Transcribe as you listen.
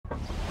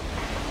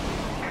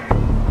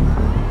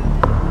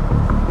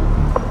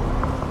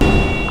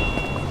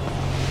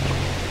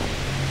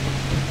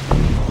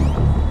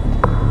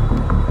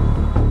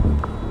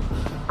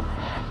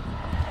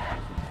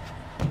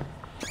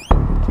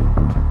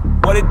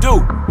What it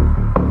do?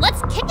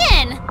 Let's kick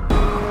in!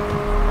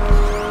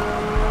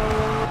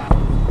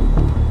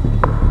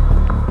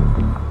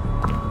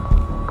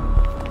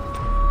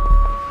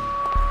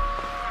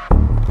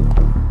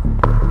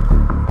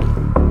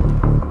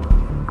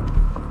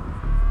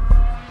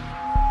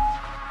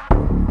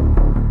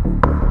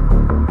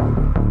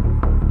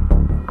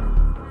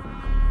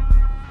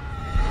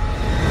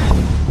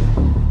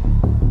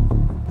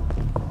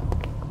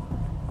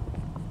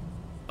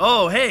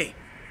 Oh, hey.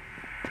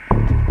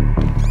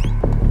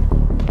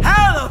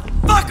 How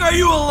the fuck are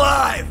you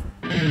alive?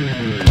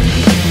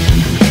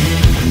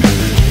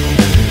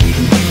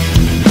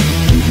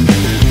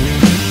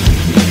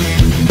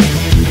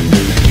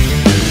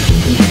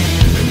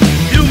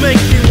 You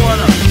make me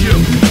wanna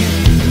puke.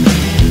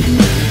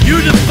 You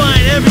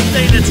define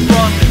everything that's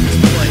wrong in this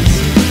place.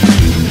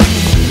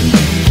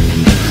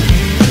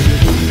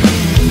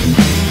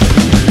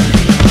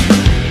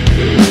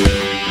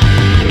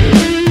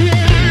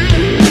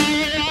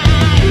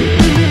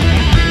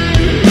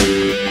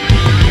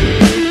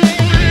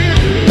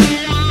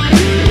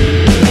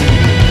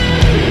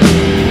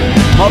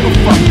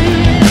 Motherfucker.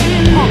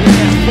 Punk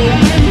ass fool.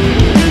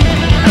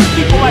 And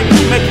people like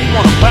you make me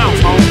wanna bounce,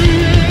 homie.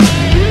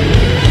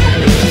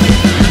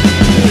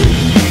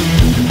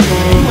 You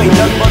ain't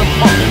nothing but a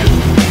punk.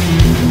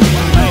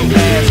 Lame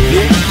ass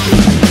bitch.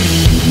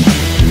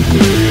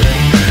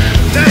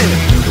 Damn.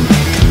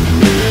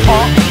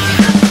 Punk.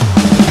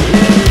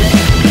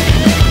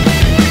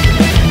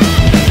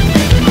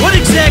 What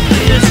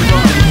exactly is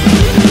wrong?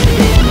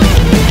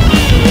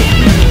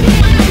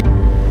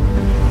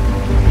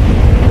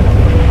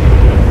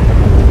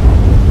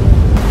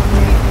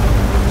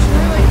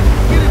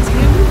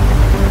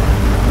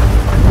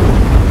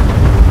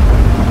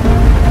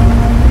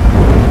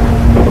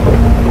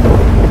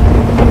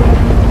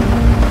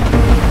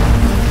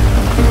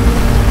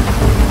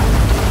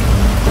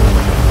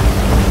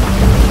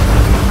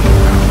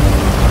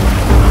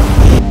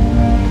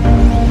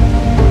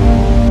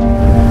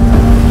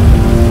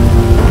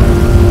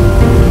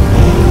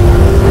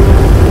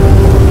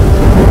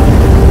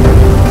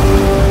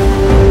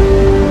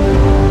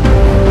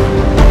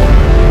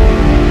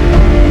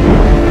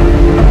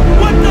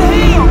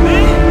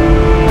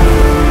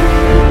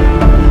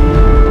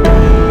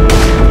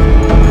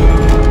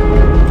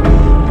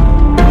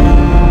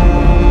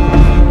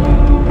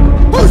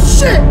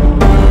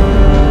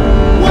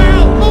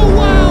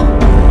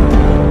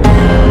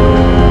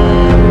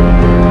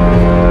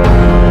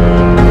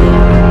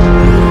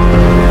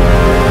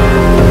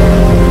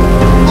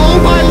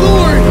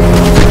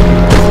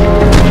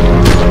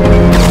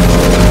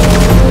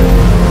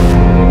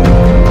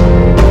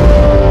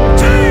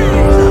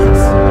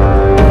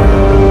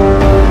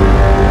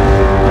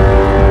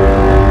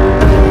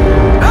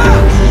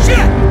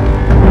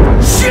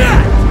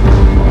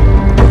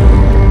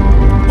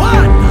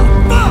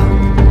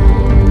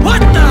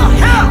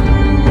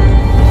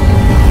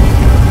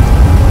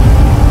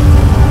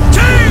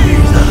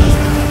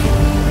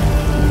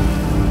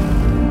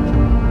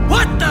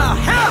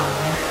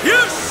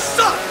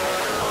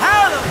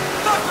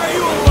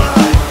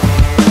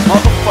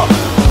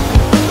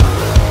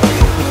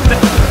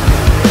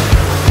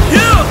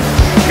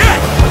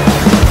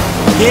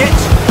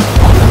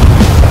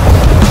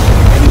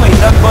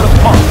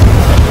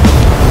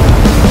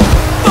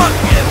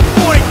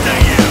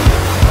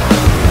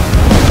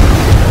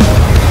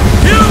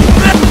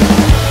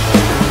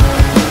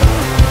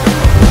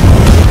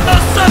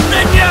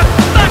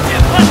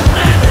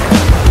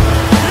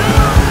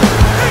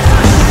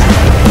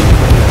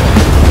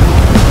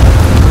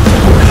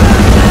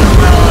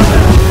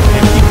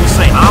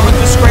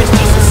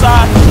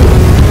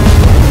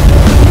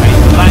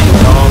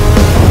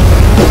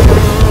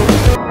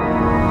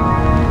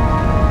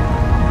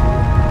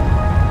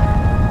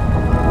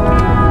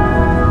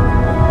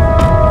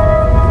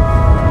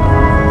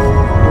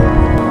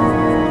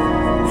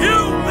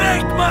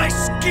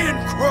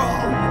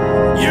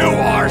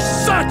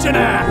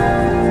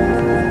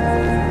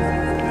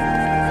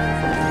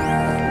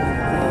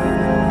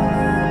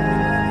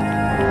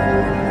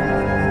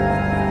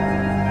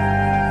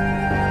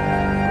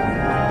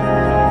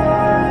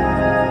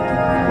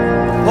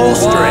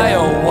 Why,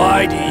 oh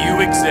why do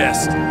you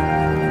exist?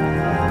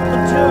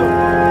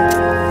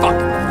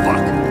 Fucking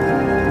fuck.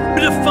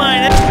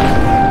 Define it.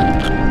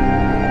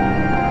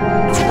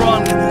 What's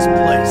wrong in this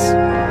place?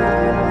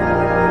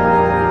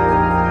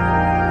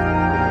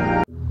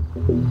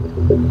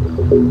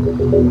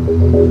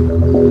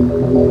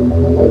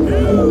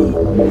 You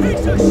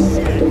piece of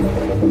shit!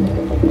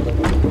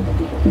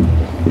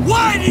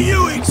 Why do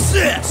you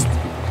exist?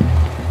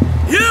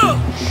 You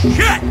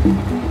shit!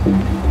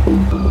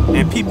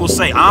 And people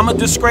say I'm a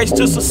disgrace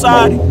to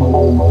society?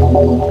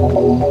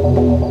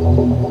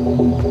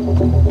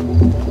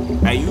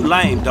 Hey, you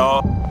lame,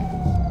 dawg.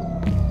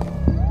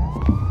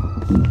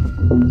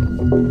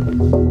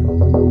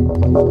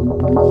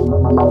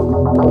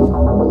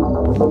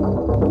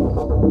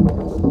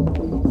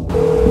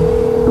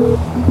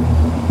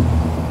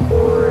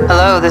 Hello?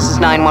 Hello, this is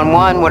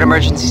 911. What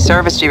emergency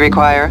service do you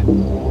require?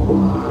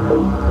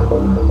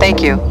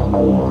 Thank you.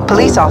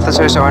 Police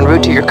officers are en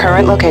route to your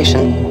current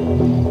location.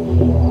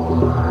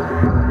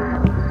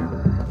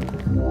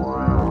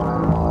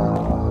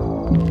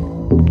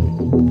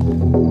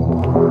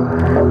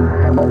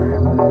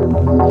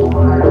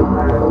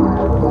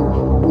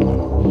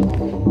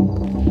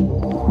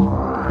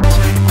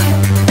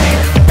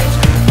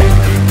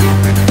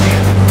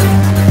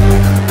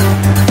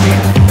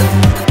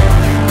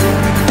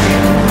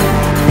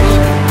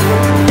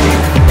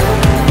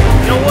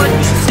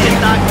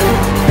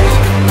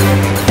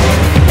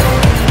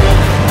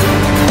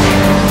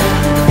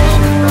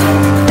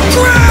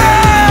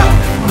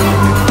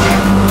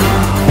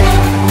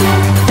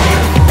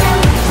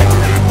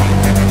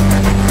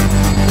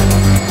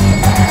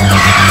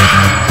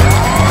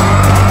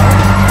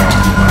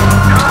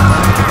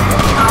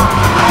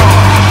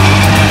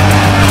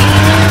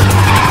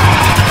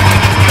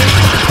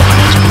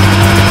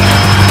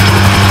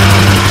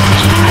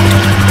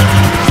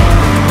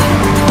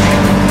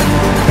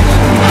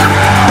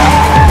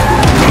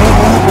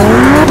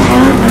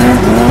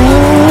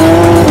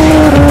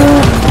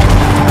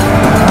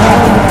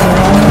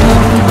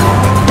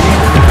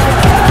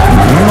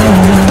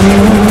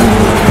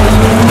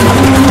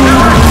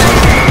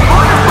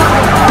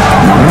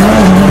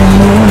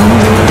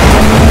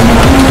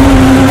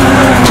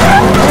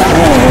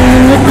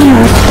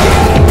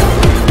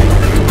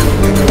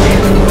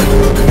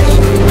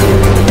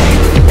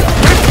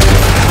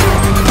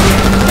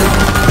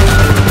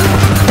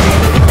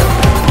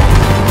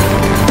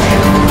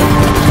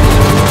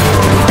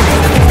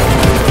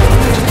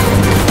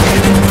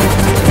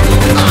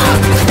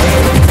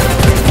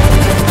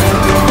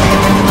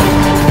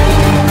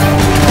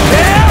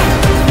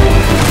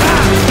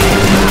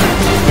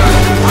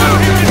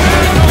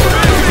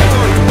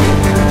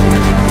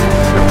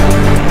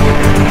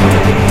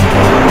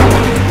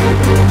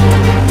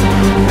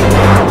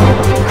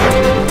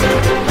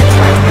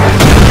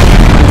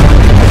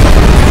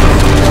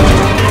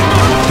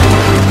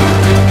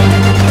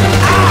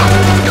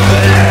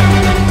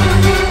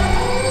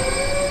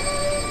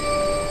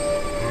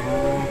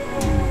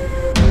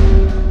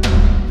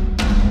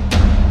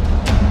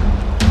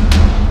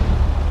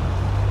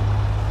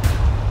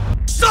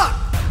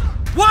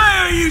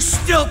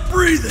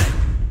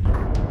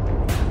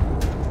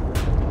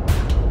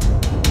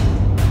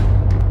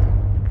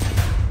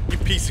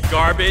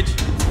 Garbage.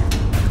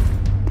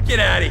 Get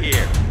out of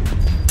here.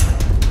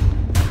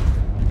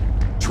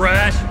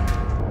 Trash.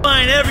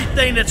 Find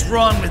everything that's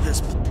wrong with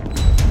this.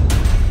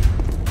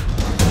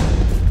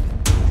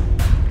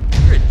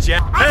 You're a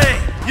jack.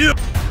 Hey, you!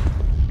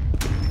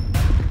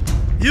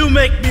 You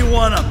make me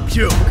wanna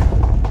puke.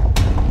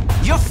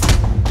 You're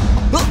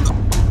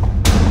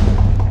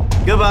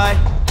Goodbye.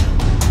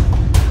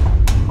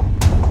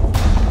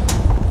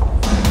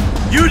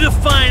 You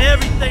define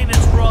everything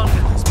that's wrong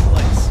with this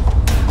place.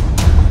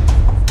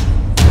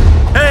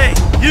 Hey,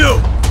 you!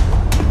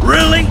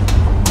 Really? You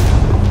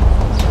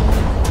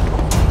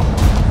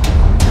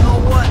know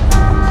what?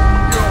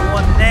 You're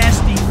one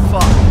nasty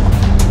fuck.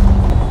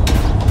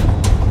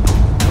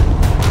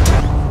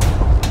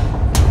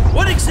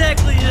 What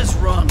exactly is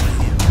wrong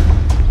with you?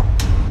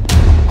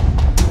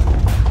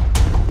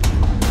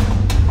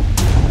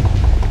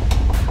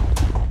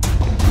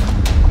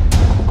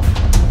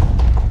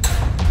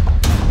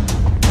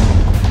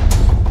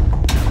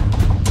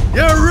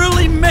 You're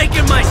really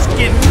making my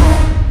skin crawl.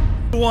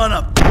 One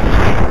up.